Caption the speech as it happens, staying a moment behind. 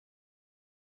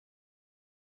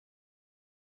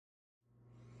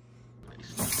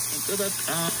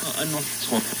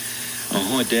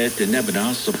det never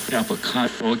now so proper car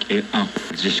work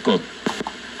just go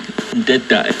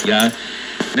that yeah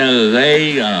no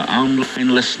they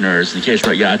online listeners in case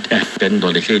yeah then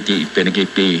do the city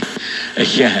benefit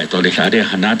yeah do the side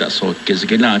hanada so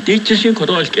kizgina teachers in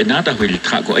kodol nada will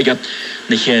trago ja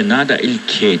ne nada il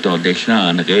ke do de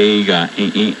sna rega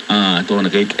do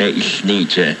rega is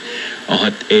nije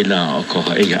hat ela ko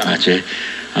ja ache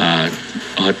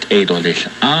hat $8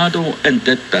 ado and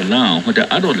that now what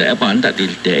the ado le banda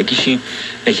dil de kishi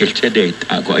e helchede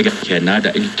ago e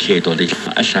kenada il $8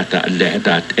 ashata le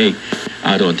that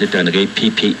ado the ne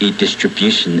PPE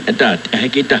distribution that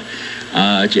hagita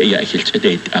je ya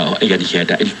helchede e ga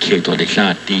heda il $8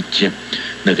 sha tich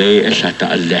ne ge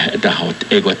ashata le da hot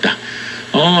e gota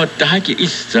ta haki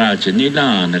istra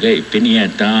jenila ne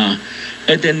pinieta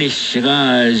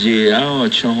edenishiga je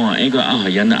choho ego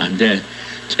yana ande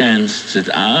chance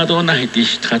I don't know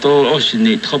this trato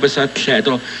oshini trobesa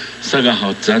kledo saga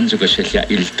hat zanjuga shella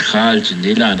il tralj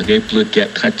nila ne blue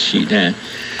get tachi ne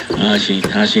shi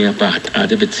abat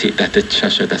ade bitsi that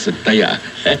chasha das daya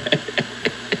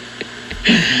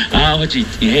hoji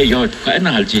he yo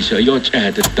kana halji sho yo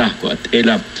chat da ko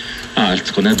ela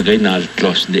als kona drenal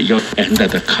klos ne yo enda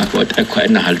da kako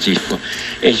kana halji ko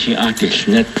e shi atis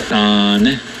net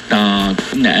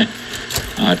ne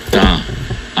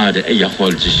يا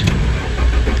خالجش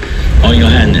your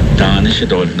hand danish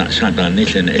dol na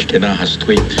shadanish and ekena has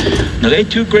tweet nagay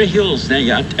 2 Grey Hills na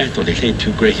ya eto de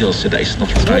 2 Grey Hills so that is not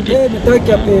right.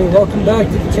 Welcome back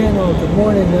to the channel. Good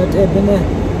morning. It's been a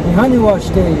honey wash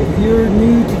day. If you're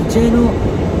new to the channel,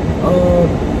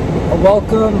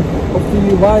 welcome. Hopefully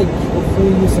you like,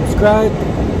 hopefully you subscribe,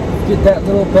 get that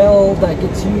little bell that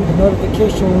gets you the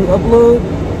notification when we upload.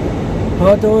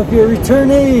 Although if you're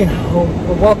returning,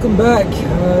 welcome back.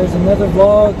 There's another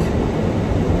vlog.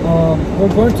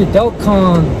 We're going to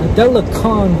Delcon, the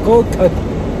Delacon Gold Cut.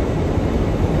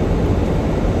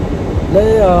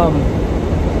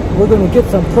 We're going to get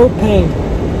some propane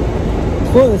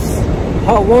plus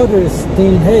hot water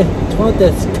steam. Hey, it's what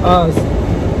this cause.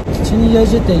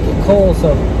 They get cold,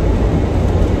 so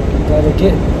gotta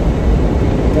get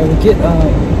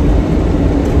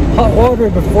hot water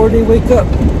before they wake up.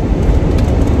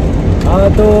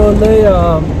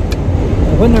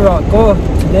 Winter rock go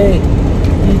today.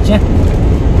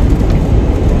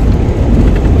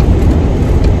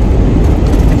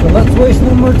 So let's waste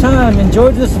no more time.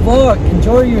 Enjoy this vlog.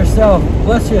 Enjoy yourself.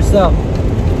 Bless yourself.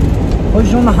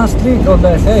 Who's on the street on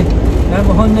this? Hey,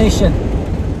 Navajo Nation.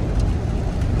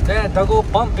 Yeah, they'll go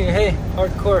bumpy. Hey,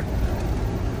 hardcore.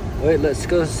 Wait, let's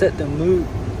go set the mood.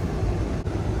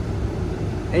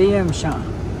 AM Sean.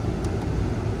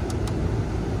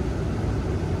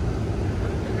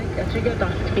 I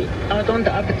don't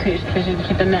appetite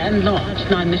because the man large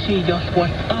non she just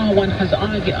what one has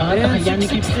argued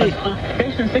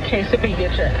the case of a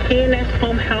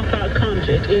homehouse.com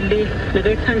it the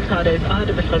good times are out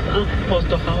because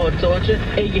post of our Georgia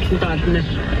a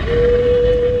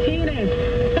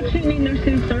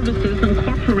Nursing Services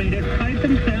Incorporated pride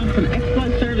themselves on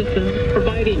excellent services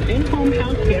providing in-home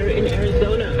health care in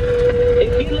Arizona.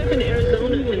 If you live in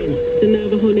Arizona, the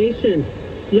Navajo Nation,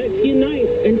 let's unite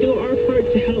and do our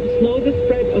part to help slow the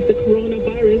spread of the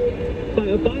coronavirus by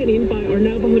abiding by our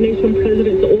Navajo Nation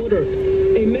President's order.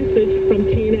 A message from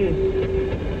KNS.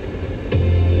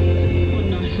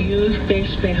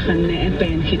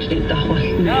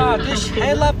 This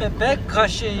hela bebek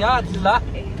kashi yadla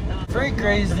free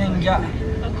grazing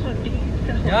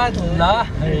yadla.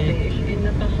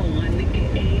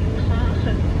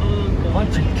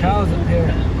 Bunch of cows up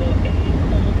here.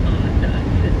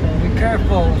 Be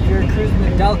careful if you're cruising the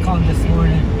Delcon this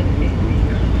morning.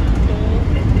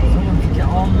 Someone could get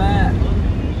all mad.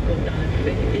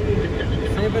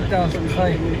 Save it down some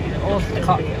fight.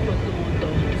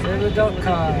 Save it down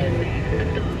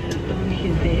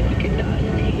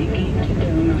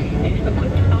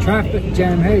Traffic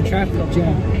jam, hey, traffic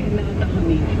jam.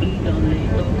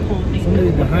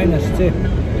 Somebody behind us too.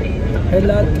 Hey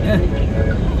lad,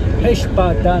 hey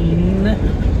spadan.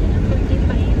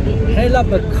 Hey la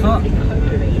bakan.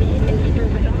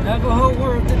 Navajo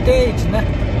word of the day tonight.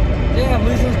 Yeah, I'm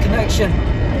losing connection.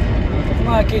 Come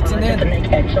on, get in.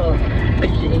 Get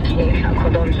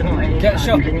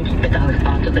show.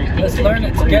 Let's learn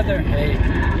it together. Hey.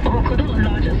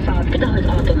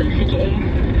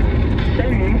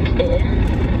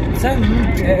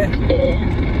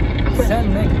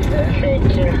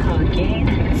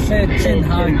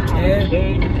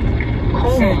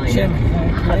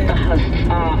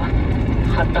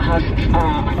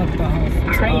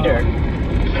 Trader,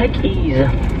 take ease.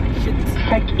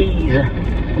 Tech ease.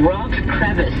 Rock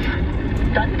crevice.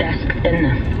 Dot desk in.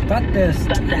 Dot desk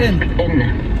in.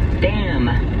 Damn.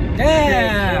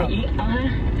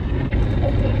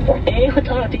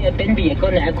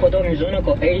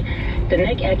 The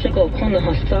neck actually go on the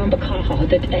Hassan Bakaha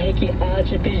that Eki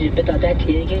Archbishop that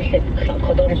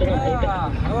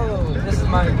oh, this is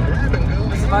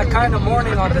my kind of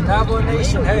morning on the Navajo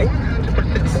Nation. Hey,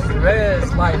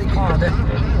 res life on it.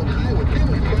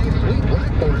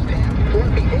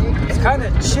 It's kind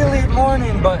of chilly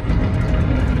morning, but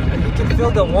you can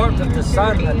feel the warmth of the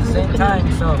sun at the same time.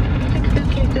 So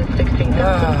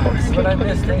that's what I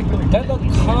missed. Hey,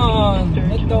 Delacon,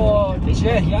 Nito,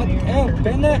 Jehyan,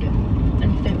 Bennett.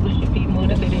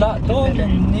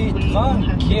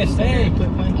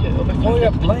 Pull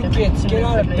your blankets, get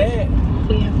out of bed.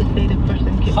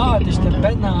 Hard is the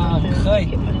bed now.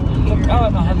 Look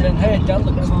out on the hey,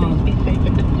 Delacon.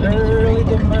 Early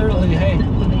to early, hey.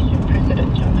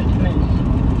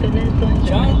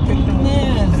 Yeah.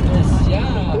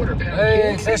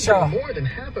 Hey, Fisher.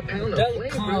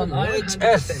 Delacon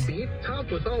IHS.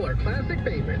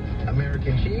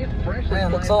 Man,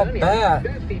 looks all bad.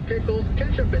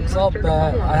 It's all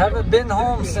bad. I haven't been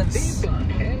home since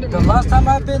the last time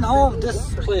I've been home.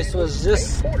 This place was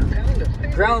just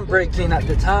groundbreaking at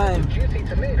the time.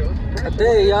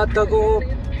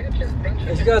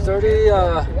 If you guys already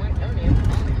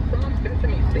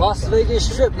Las Vegas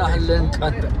Strip,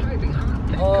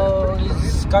 oh,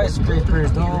 these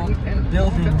skyscrapers, though,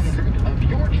 buildings,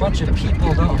 bunch of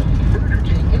people, though.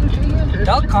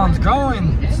 Delcon's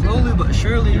growing slowly but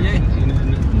surely, yeah.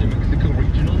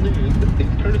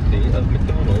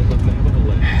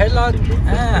 Hello,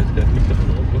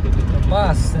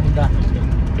 bus, and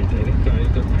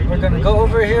we're gonna go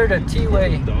over here to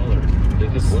T-Way.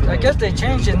 I guess they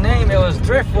changed the name. It was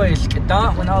Driftway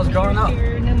when I was growing up.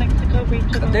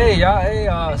 Today,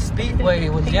 yeah, Speedway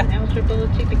was, yeah.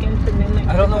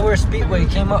 I don't know where Speedway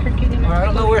came up, or I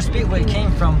don't know where Speedway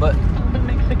came from, but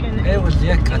it was,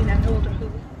 yeah.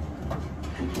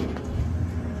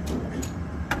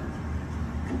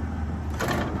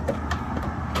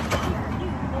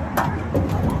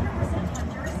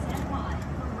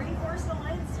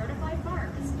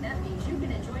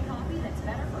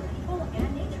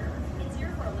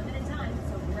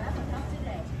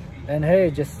 And hey,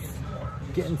 just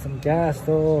getting some gas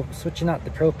though, switching out the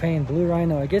propane Blue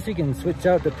Rhino. I guess you can switch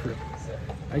out the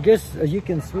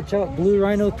Blue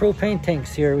Rhino propane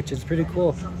tanks here, which is pretty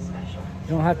cool. You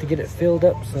don't have to get it filled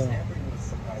up, so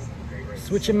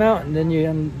switch them out and then you're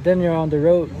on the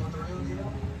road.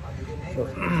 So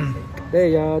there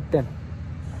you are then.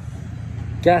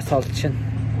 Gas option.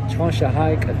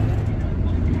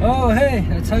 Oh hey,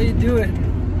 that's how you do it.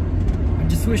 I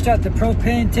just switched out the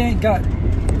propane tank, got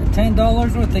 $10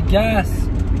 worth of gas.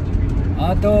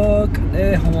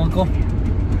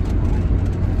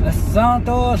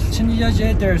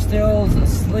 They're still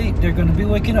asleep. They're going to be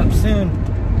waking up soon.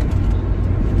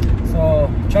 So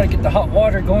try to get the hot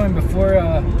water going before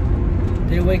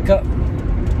they wake up.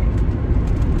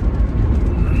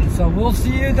 So we'll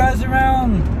see you guys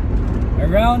around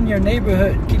your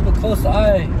neighborhood. Keep a close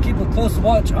eye, keep a close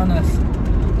watch on us.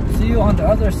 See you on the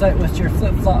other side with your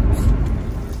flip-flops.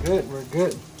 Good, we're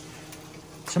good.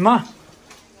 Shema,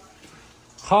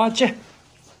 Haji,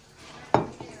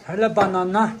 hello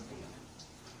banana.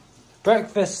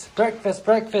 Breakfast.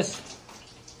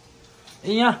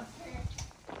 Yeah.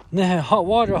 Hot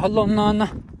water, hello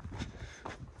nana.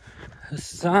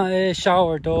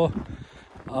 Shower though.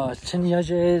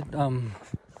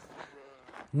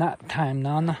 Nap time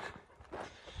nana.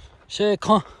 Shake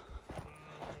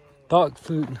dog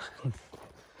food.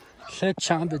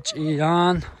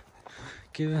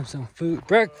 Give him some food.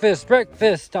 Breakfast.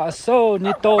 That's so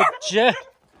nitoje.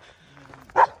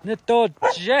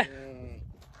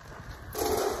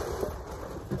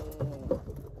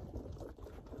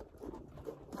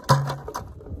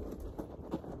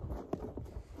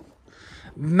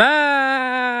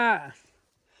 Ma.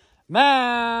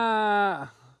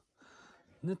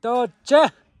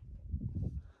 Nitoje.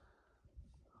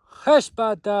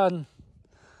 Heshbadan.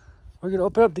 We're gonna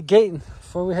open up the gate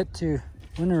before we head to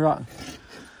Winter Rock.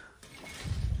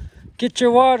 Get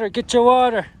your water.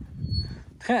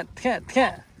 Can't.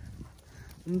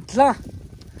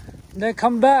 Then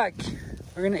come back.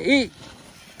 We're gonna eat.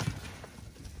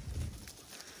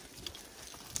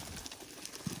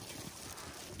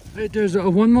 Wait, there's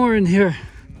one more in here.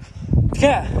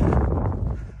 Cat.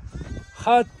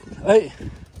 Hot. Wait.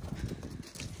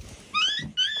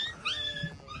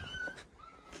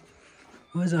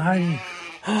 Where's it hiding?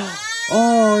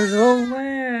 Oh, there's a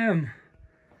lamb.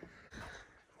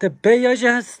 The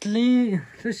Bae sleep.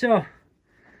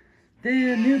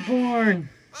 They're newborn.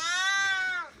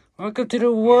 Welcome to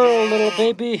the world, little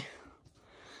baby.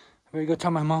 Here we go tell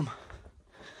my mom.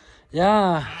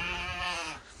 Yeah.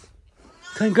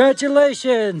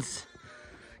 Congratulations.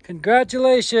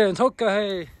 Congratulations.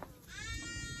 Hokahe.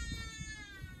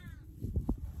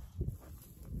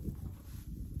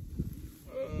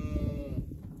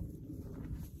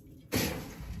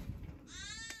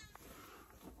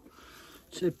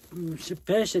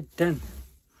 Then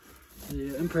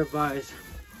you improvise.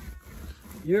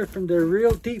 You're from the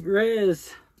real deep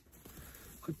res.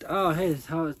 Oh, hey, that's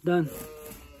how it's done.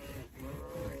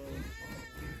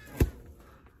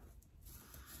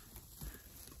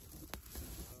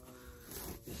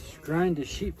 Grind the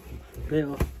sheep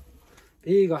bale.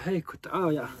 Big, hey, oh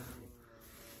yeah.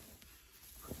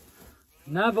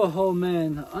 Navajo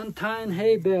man, untying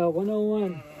hay bale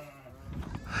 101.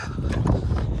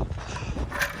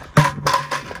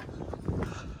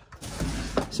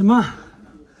 Shema,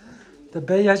 the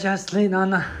Bae sleep on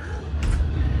the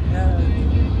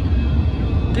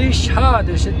dish hard,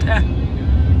 is it?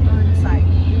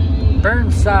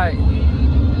 Burnside.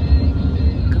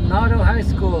 Canado High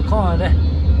School, come on there.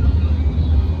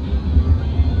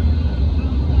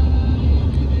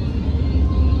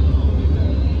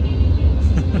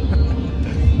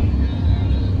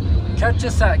 Catch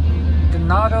us at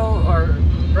Ganado or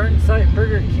Burnside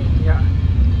Burger King, yeah.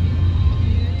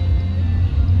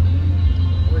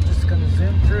 We're just gonna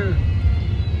zoom through.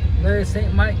 Larry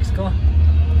St. Mike's, go.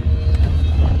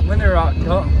 Winter Rock,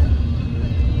 go.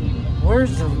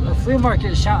 Where's the flea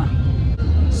market shop?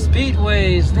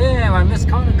 Speedways, damn, I missed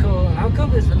Conoco. How come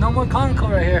there's no more Conoco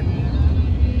right here?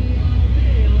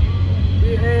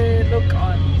 Hey, look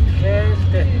on.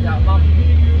 Yeah, mom.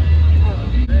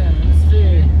 Man, let's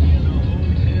see.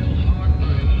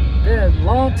 Yeah,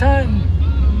 long time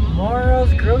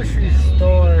Moro's grocery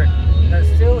store. That's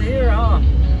still here, huh?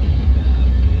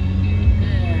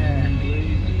 Yeah.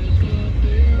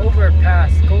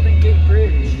 Overpass, Golden Gate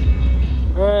Bridge.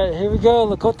 Alright, here we go.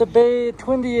 Lakota Bae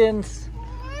Twindians.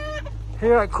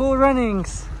 Here at Cool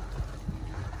Runnings.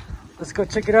 Let's go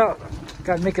check it out.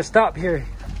 Gotta make a stop here.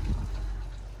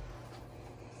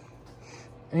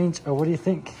 Angel, what do you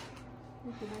think?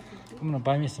 I'm gonna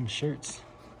buy me some shirts.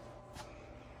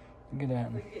 Look at that.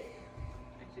 I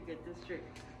should get this shirt.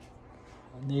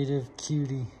 Native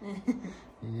cutie.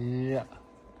 Yeah.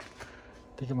 I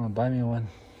think I'm gonna buy me one.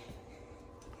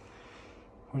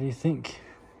 What do you think?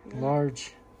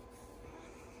 Large.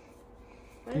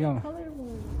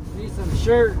 Need some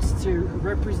shirts to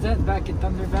represent back in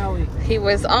Thunder Valley. He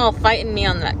was all fighting me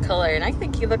on that color, and I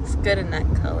think he looks good in that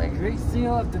color. Great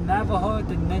seal of the Navajo,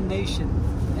 the Nen Nation.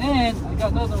 And I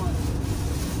got another one.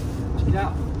 Check it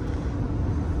out.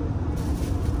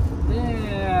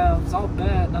 Damn, it's all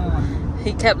bad, huh?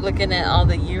 He kept looking at all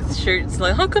the youth shirts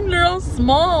like, how come they're all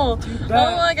small?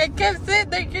 I'm like, I kept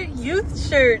saying they're your youth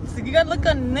shirts. You gotta look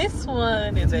on this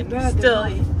one. And then still...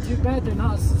 Too bad they're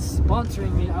not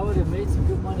sponsoring me. I would have made some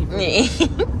good money.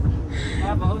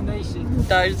 Navajo Nation.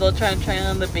 Dar's all trying to try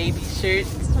on the baby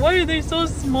shirts. Why are they so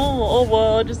small? Oh,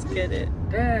 well, I'll just get it.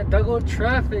 Damn, double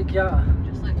traffic, yeah.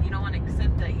 Just like you don't want to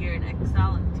accept that you're an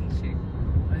Excellent t-shirt.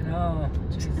 I know.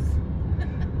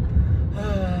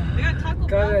 They got Taco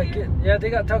Bell here? Yeah, they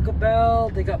got Taco Bell.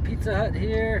 They got Pizza Hut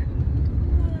here.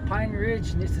 Pine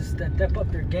Ridge needs to step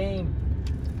up their game.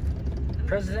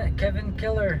 President Kevin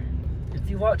Killer, if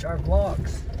you watch our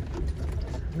vlogs,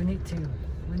 we need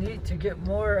to get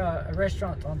more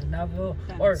restaurants on the Navajo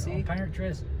or on Pine Ridge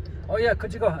Res. Oh yeah,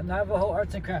 could you go Navajo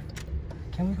Arts and Craft?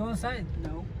 Can we go inside?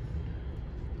 No.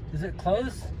 Is it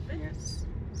closed? Yes,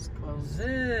 it's closed. Is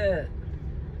it?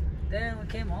 Damn, we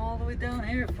came all the way down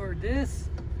here for this.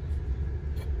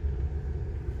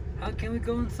 How can we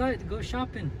go inside to go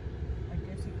shopping? I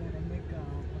guess you gotta make an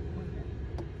appointment.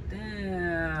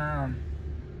 Damn.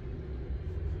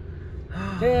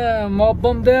 Damn, I'm all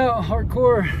bummed out,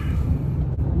 hardcore.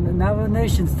 The Navajo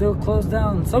Nation still closed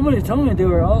down. Somebody told me they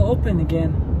were all open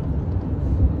again.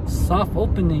 Soft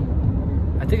opening.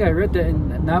 I think I read that in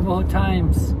the Navajo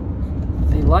Times.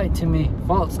 They lied to me.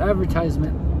 False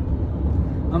advertisement.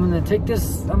 I'm gonna take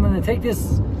this. I'm gonna see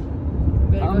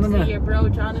your bro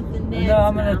Jonathan Nez. No,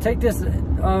 I'm gonna take this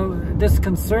this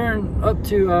concern up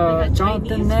to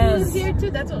Jonathan Nez. Here too.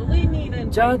 That's what we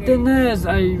need. Jonathan Nez,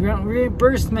 I want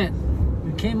reimbursement.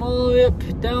 We came all the way up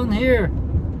down here.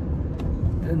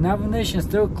 The Navajo Nation is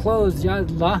still closed.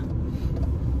 Yadla.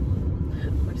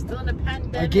 We're still in a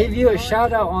pandemic. I gave you a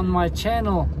shout out on my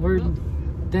channel.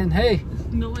 Then hey.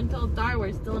 No one told Dar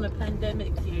we're still in a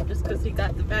pandemic here just because he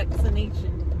got the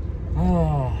vaccination.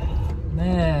 Oh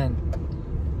man.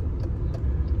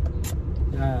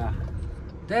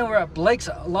 Damn, we're at Blake's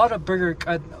Lakota Burger.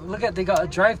 Look at, they got a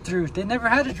drive-through. They never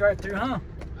had a drive-through, huh?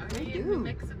 Are they in New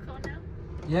Mexico now?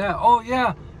 Yeah. Oh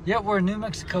yeah. Yeah, we're in New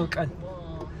Mexico.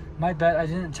 My bad, I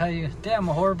didn't tell you. Damn,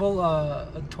 a horrible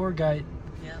tour guide.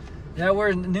 Yeah. Yeah, we're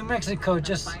in New Mexico.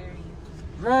 Just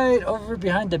right over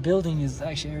behind the building is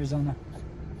actually Arizona.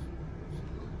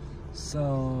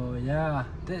 So yeah,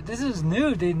 this is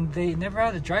new. They never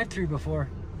had a drive-through before.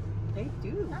 They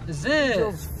do. Is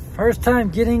it? First time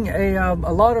getting a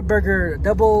Lakota Burger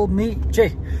double meat. Jay,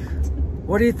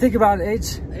 what do you think about it,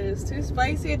 H? It's too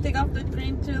spicy. I take off the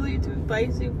green chili. Too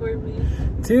spicy for me.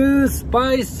 Too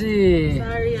spicy.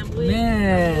 Sorry, I'm weak.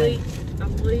 Man.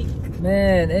 I'm weak.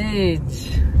 Man,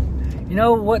 H. You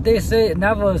know what they say,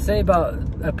 Navajo say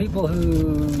about people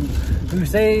who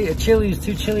say a chili is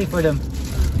too chilly for them.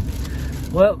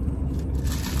 Well,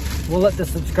 we'll let the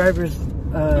subscribers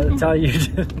tell you.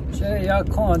 Check out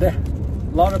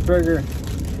Lakota Burger,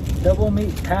 double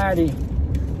meat patty,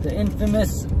 the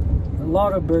infamous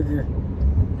Lakota Burger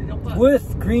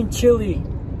with green chili.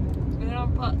 You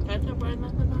don't put ketchup or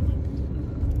nothing on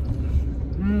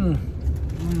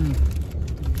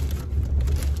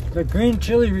it? The green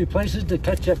chili replaces the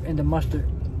ketchup and the mustard.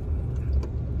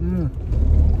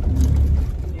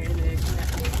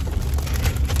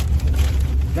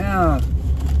 Damn.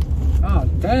 Oh,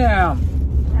 damn.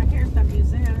 Right here's the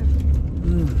museum.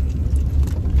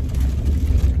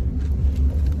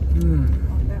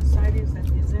 On that side is the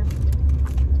museum.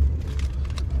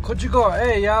 Could you go?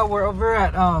 Hey, yeah, we're over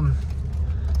at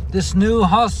this new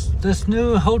house, this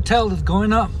new hotel that's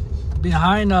going up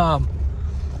behind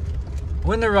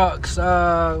Winter Rocks.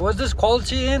 What's this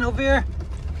Quality Inn over here?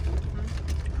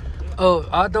 Oh,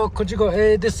 Ado, could you go?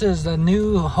 Hey, this is a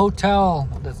new hotel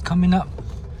that's coming up.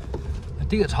 I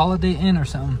think it's Holiday Inn or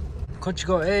something. Could you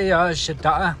go? Hey,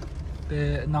 Shada,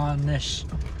 Nanish.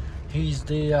 He's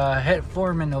the head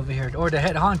foreman over here, or the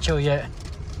head honcho yet.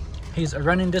 He's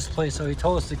running this place, so he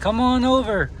told us to come on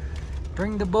over,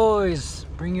 bring the boys,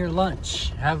 bring your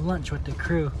lunch, have lunch with the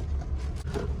crew.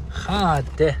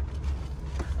 Hade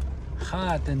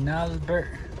Nalbert.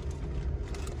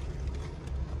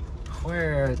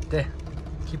 Where the?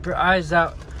 Keep your eyes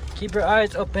out. Keep your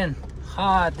eyes open.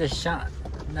 Hade shot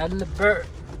Nalbert.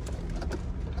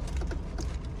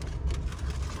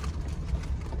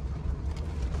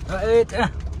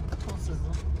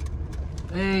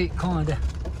 Hey, come on there.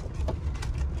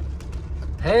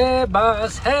 Hey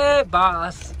boss, hey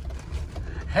boss,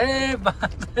 hey boss.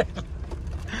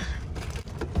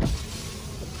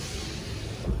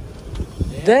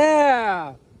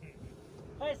 Damn!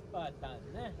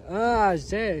 Ah,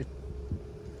 shit.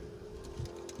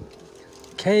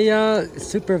 Kaya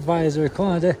supervisor, come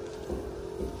on there.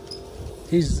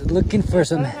 He's looking for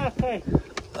some.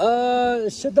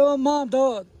 Shadow mom,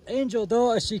 do Angel,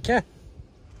 do she can.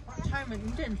 What time is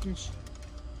it?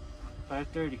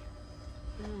 5:30.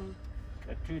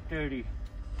 At 2:30.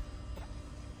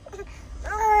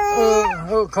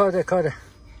 Oh, call it.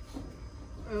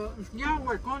 Yeah,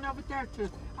 we're going over there to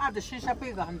the shisha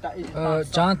big.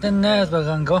 Jonathan Nez, we're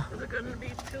gonna go. Is it gonna be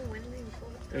too windy?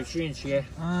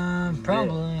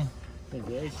 Probably.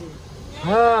 Baby,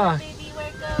 we're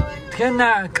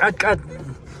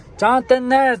going. Jonathan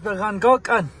Nez, we're gonna go.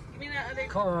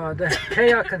 The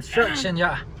Kaya Construction,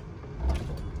 yeah.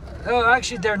 Oh,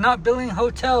 actually, they're not building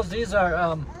hotels. These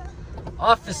are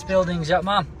office buildings, yeah,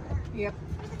 Mom. Yep.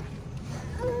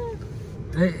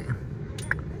 Hey.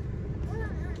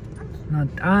 Not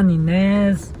Annie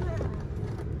Nez.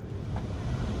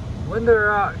 Winter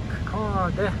Rock. Come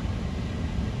on, there.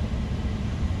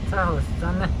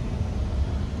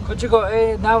 Could you go?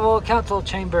 Hey, Navajo Council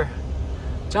Chamber.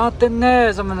 Jonathan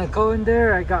Nez, I'm gonna go in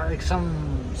there. I got like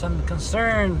some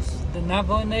concerns. The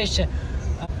Navajo Nation.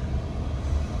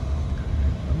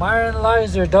 Myron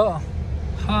Lizer, though.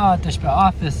 This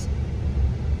office.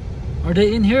 Are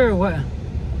they in here or what?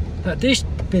 That dish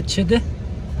bitch, they?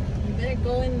 Better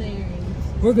go in there.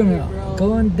 We're gonna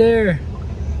go in there.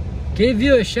 Gave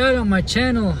you a shout on my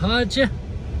channel, Haja.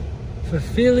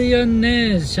 Ophelia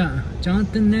Nez,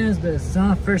 Jonathan Nez, the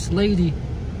son first lady.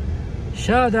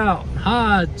 Shout out,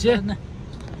 Haja.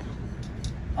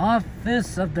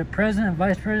 Office of the President and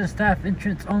Vice President, staff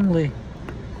entrance only.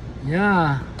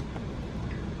 Yeah.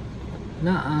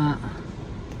 Nuh-uh.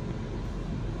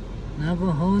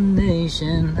 Navajo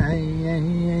Nation.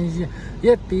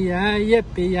 Yippee-yi,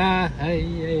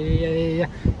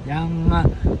 Yama.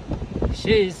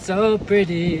 She's so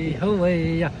pretty.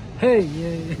 Hey,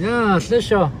 yeah,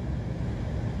 Slisha.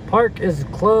 Park is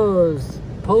closed.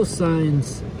 Post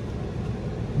signs.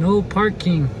 No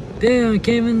parking. Damn, I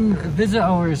can't even visit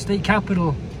our state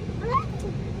capital.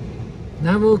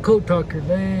 Navajo Code Talker,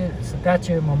 man.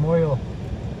 Statue Memorial.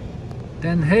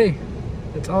 Then hey,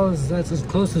 that's as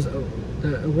close as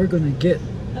we're gonna get.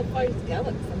 How far is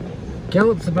Gallup from there?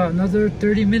 Gallup's about another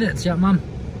 30 minutes, yeah, Mom.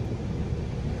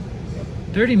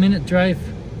 30-minute drive.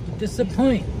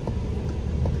 Disappoint.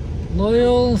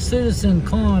 Loyal citizen,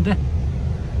 come on.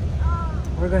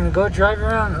 We're gonna go drive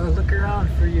around, look around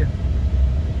for you.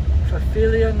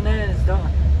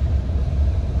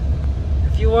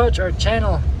 If you watch our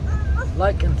channel,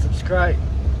 like and subscribe.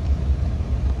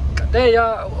 Today,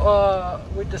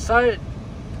 we decided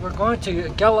we're going to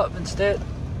Gallup instead.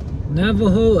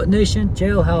 Navajo Nation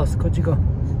Jailhouse. Could you go?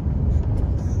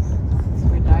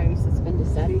 Where I used to spend a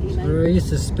Saturday night. Where I used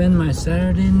to spend my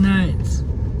Saturday nights.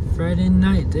 Friday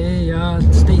night,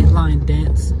 state line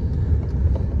dance.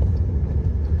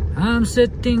 I'm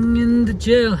sitting in the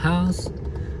jailhouse,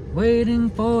 waiting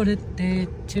for the day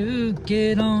to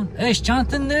get on. Hey,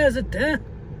 Jonathan, there's it there?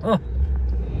 Oh,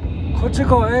 could you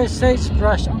go? Hey,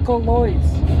 Sagebrush, Uncle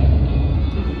Lloyd's.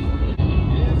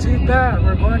 Too bad,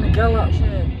 we're going to Gallup.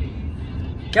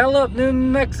 Gallup, New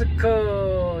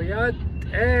Mexico. Yeah,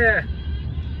 yeah.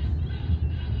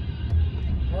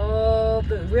 Oh,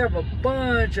 we have a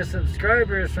bunch of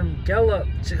subscribers from Gallup,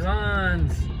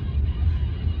 Chicans.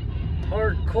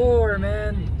 Hardcore,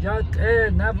 man.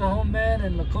 Navajo man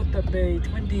and Lakota Bae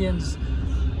Indians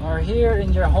are here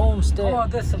in your home state. Oh,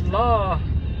 this law.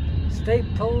 State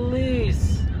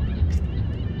police.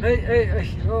 Hey,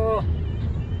 oh.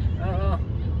 Uh-oh.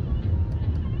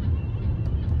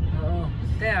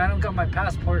 Damn, I don't got my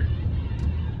passport.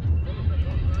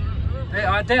 Hey,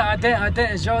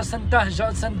 it's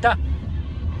Josenta.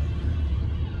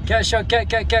 Get.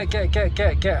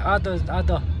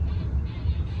 Ado.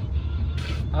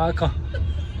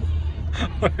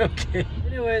 We're okay.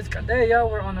 Anyways, today,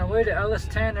 we're on our way to Ellis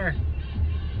Tanner.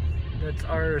 That's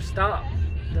our stop.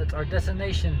 That's our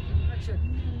destination.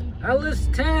 Ellis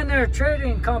Tanner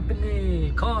Trading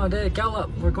Company. Come on, Gallup.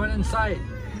 We're going inside.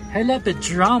 Hey, let the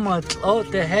drama. Oh,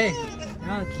 the hey.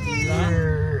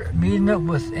 We're meeting up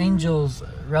with Angel's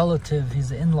relative.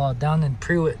 He's an in-law down in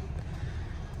Pruitt,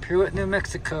 New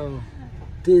Mexico.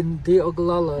 Di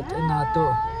Oglala,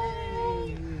 Nato.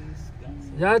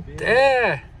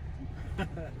 Hey,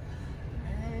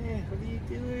 what are you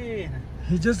doing?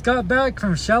 He just got back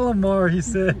from Shalimar, he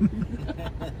said.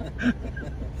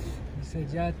 He said,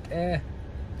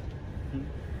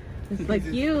 Just like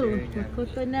you,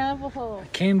 Lakota Navajo. I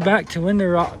came back to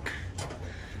Winter Rock.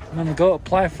 I'm gonna go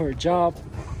apply for a job.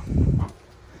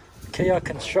 KR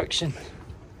Construction.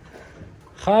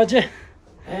 Haja.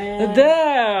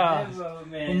 There!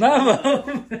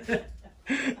 Navajo.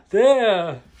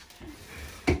 There!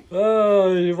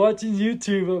 Oh, you're watching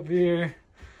YouTube up here.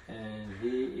 And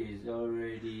he is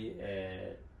already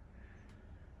at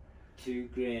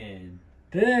 $2,000.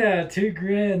 Yeah,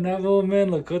 $2,000. Navajo man,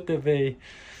 Lakota Bae.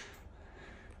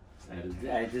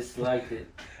 I just liked it.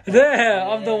 Yeah,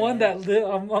 I'm the one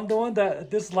that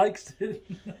dislikes it.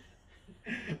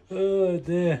 Oh,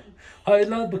 damn. I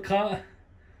love Baka.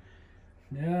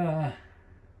 Yeah.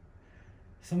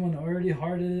 Someone already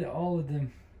hearted all of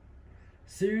them.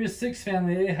 Serious 6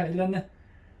 family, eh?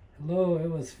 Hello, it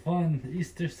was fun.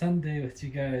 Easter Sunday with you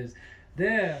guys.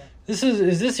 There. Is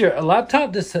this your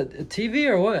laptop? This a TV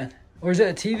or what? Or is it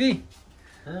a TV?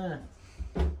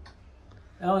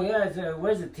 Oh yeah, it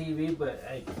was a TV, but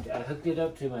I hooked it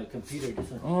up to my computer.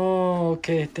 Oh,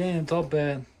 okay. Damn, it's all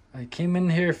bad. I came in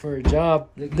here for a job.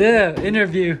 There,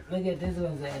 interview. Look at this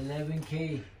one's at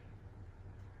 11K.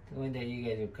 The one that you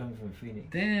guys are coming from Phoenix.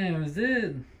 Damn, is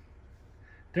it?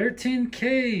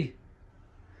 13K.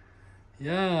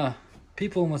 Yeah,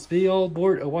 people must be all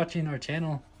bored of watching our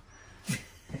channel.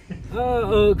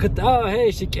 Oh, hey,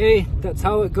 Shike. That's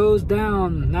how it goes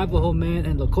down. Navajo man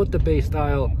and Lakota Bae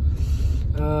style.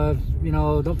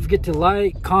 Don't forget to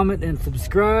like, comment, and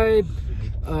subscribe.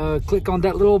 Click on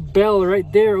that little bell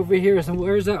right there over here. So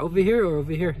where is that? Over here or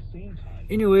over here?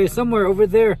 Anyway, somewhere over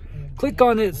there. Click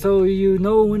on it so you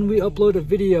know when we upload a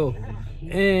video.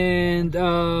 And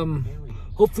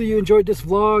hopefully you enjoyed this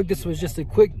vlog. This was just a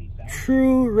quick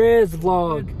true res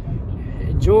vlog.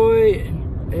 Enjoy,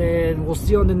 and we'll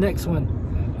see you on the next one.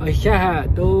 Ahiha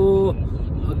do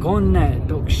agonna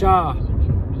doksha.